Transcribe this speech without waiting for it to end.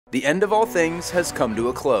The end of all things has come to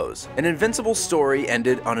a close. An Invincible story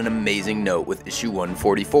ended on an amazing note with issue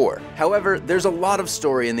 144. However, there's a lot of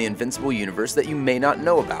story in the Invincible universe that you may not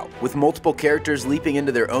know about, with multiple characters leaping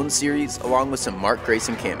into their own series along with some Mark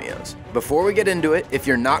Grayson cameos. Before we get into it, if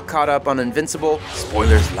you're not caught up on Invincible,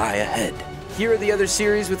 spoilers lie ahead. Here are the other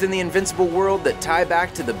series within the Invincible world that tie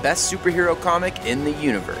back to the best superhero comic in the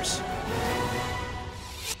universe.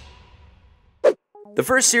 The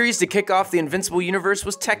first series to kick off the Invincible universe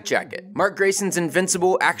was Tech Jacket. Mark Grayson's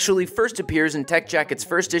Invincible actually first appears in Tech Jacket's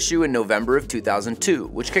first issue in November of 2002,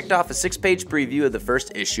 which kicked off a 6-page preview of the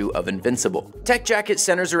first issue of Invincible. Tech Jacket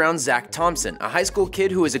centers around Zach Thompson, a high school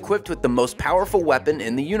kid who is equipped with the most powerful weapon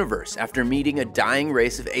in the universe after meeting a dying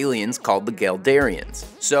race of aliens called the Galdarians.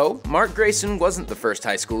 So, Mark Grayson wasn't the first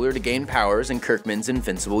high schooler to gain powers in Kirkman's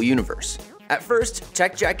Invincible universe. At first,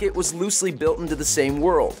 Tech Jacket was loosely built into the same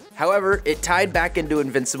world. However, it tied back into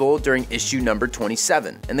Invincible during issue number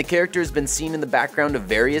 27, and the character has been seen in the background of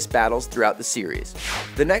various battles throughout the series.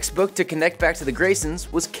 The next book to connect back to the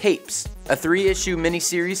Graysons was Capes, a 3-issue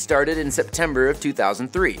miniseries started in September of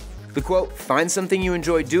 2003. The quote, "Find something you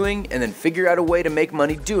enjoy doing and then figure out a way to make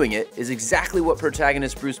money doing it," is exactly what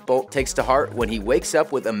protagonist Bruce Bolt takes to heart when he wakes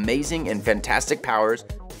up with amazing and fantastic powers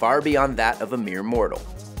far beyond that of a mere mortal.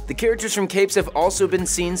 The characters from Capes have also been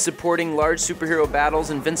seen supporting large superhero battles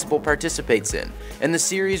Invincible participates in, and the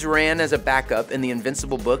series ran as a backup in the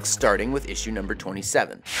Invincible books starting with issue number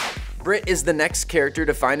 27. Britt is the next character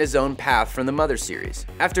to find his own path from the Mother series.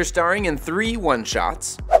 After starring in 3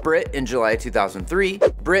 one-shots, Britt in July 2003,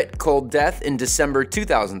 Britt Cold Death in December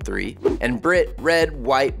 2003, and Britt Red,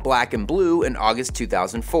 White, Black, and Blue in August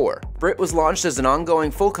 2004. Britt was launched as an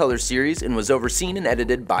ongoing full-color series and was overseen and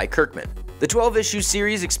edited by Kirkman. The 12-issue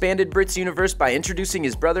series expanded Britt's universe by introducing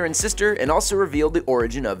his brother and sister and also revealed the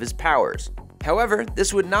origin of his powers. However,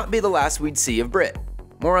 this would not be the last we'd see of Britt.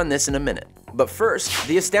 More on this in a minute. But first,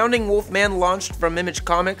 The Astounding Wolfman launched from Image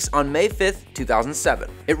Comics on May 5th, 2007.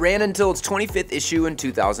 It ran until its 25th issue in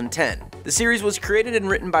 2010. The series was created and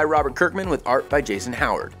written by Robert Kirkman with art by Jason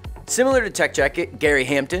Howard. Similar to Tech Jacket, Gary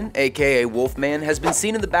Hampton, aka Wolfman, has been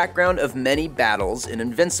seen in the background of many battles in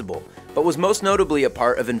Invincible, but was most notably a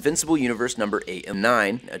part of Invincible Universe number 8 and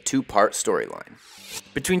 9, a 2-part storyline.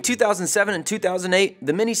 Between 2007 and 2008,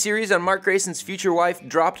 the miniseries on Mark Grayson's future wife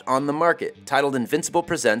dropped on the market, titled Invincible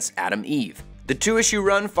Presents Adam Eve. The 2-issue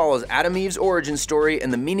run follows Adam Eve's origin story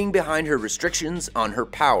and the meaning behind her restrictions on her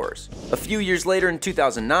powers. A few years later in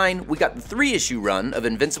 2009, we got the 3-issue run of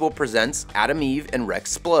Invincible Presents Adam Eve and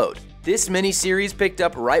Rexplode. This miniseries picked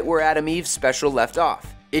up right where Adam Eve's special left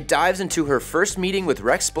off. It dives into her first meeting with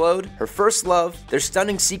Rexplode, her first love, their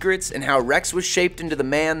stunning secrets, and how Rex was shaped into the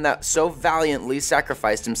man that so valiantly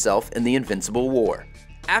sacrificed himself in the Invincible War.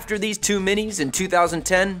 After these 2 minis in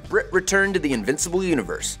 2010, Britt returned to the Invincible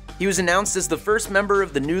universe. He was announced as the first member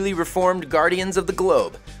of the newly reformed Guardians of the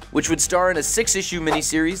Globe, which would star in a 6-issue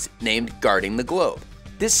miniseries named Guarding the Globe.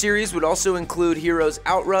 This series would also include heroes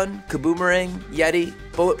Outrun, Kaboomerang, Yeti,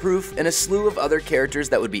 Bulletproof, and a slew of other characters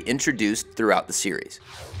that would be introduced throughout the series.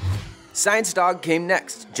 Science Dog came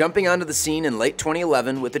next, jumping onto the scene in late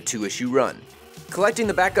 2011 with a 2-issue run. Collecting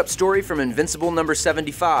the backup story from Invincible number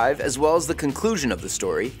 75, as well as the conclusion of the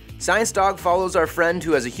story, Science Dog follows our friend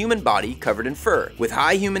who has a human body covered in fur, with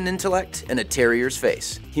high human intellect and a terrier's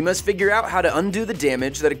face. He must figure out how to undo the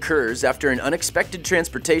damage that occurs after an unexpected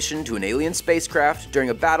transportation to an alien spacecraft during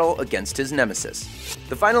a battle against his nemesis.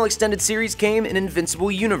 The final extended series came in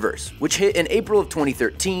Invincible Universe, which hit in April of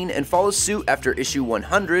 2013 and follows suit after issue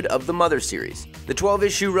 100 of the Mother series. The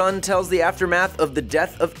 12-issue run tells the aftermath of the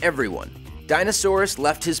death of everyone. Dinosaurus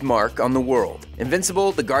left his mark on the world.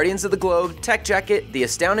 Invincible, the Guardians of the Globe, Tech Jacket, the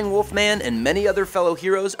Astounding Wolfman, and many other fellow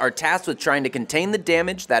heroes are tasked with trying to contain the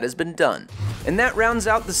damage that has been done. And that rounds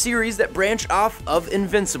out the series that branch off of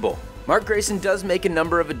Invincible. Mark Grayson does make a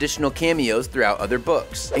number of additional cameos throughout other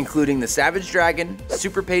books, including the Savage Dragon,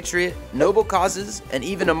 Super Patriot, Noble Causes, and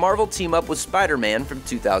even a Marvel team-up with Spider-Man from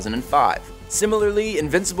 2005. Similarly,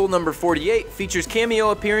 Invincible number 48 features cameo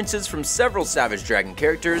appearances from several Savage Dragon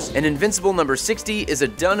characters, and Invincible number 60 is a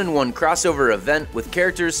done-in-one crossover event with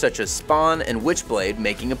characters such as Spawn and Witchblade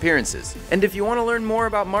making appearances. And if you want to learn more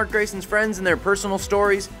about Mark Grayson's friends and their personal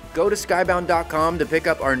stories, go to Skybound.com to pick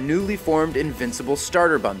up our newly formed Invincible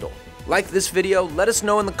Starter Bundle. Like this video, let us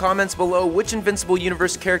know in the comments below which Invincible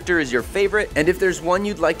Universe character is your favorite, and if there's one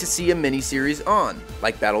you'd like to see a mini-series on,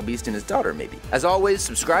 like Battle Beast and his daughter maybe. As always,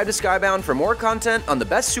 subscribe to Skybound for more content on the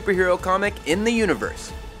best superhero comic in the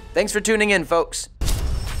universe. Thanks for tuning in, folks.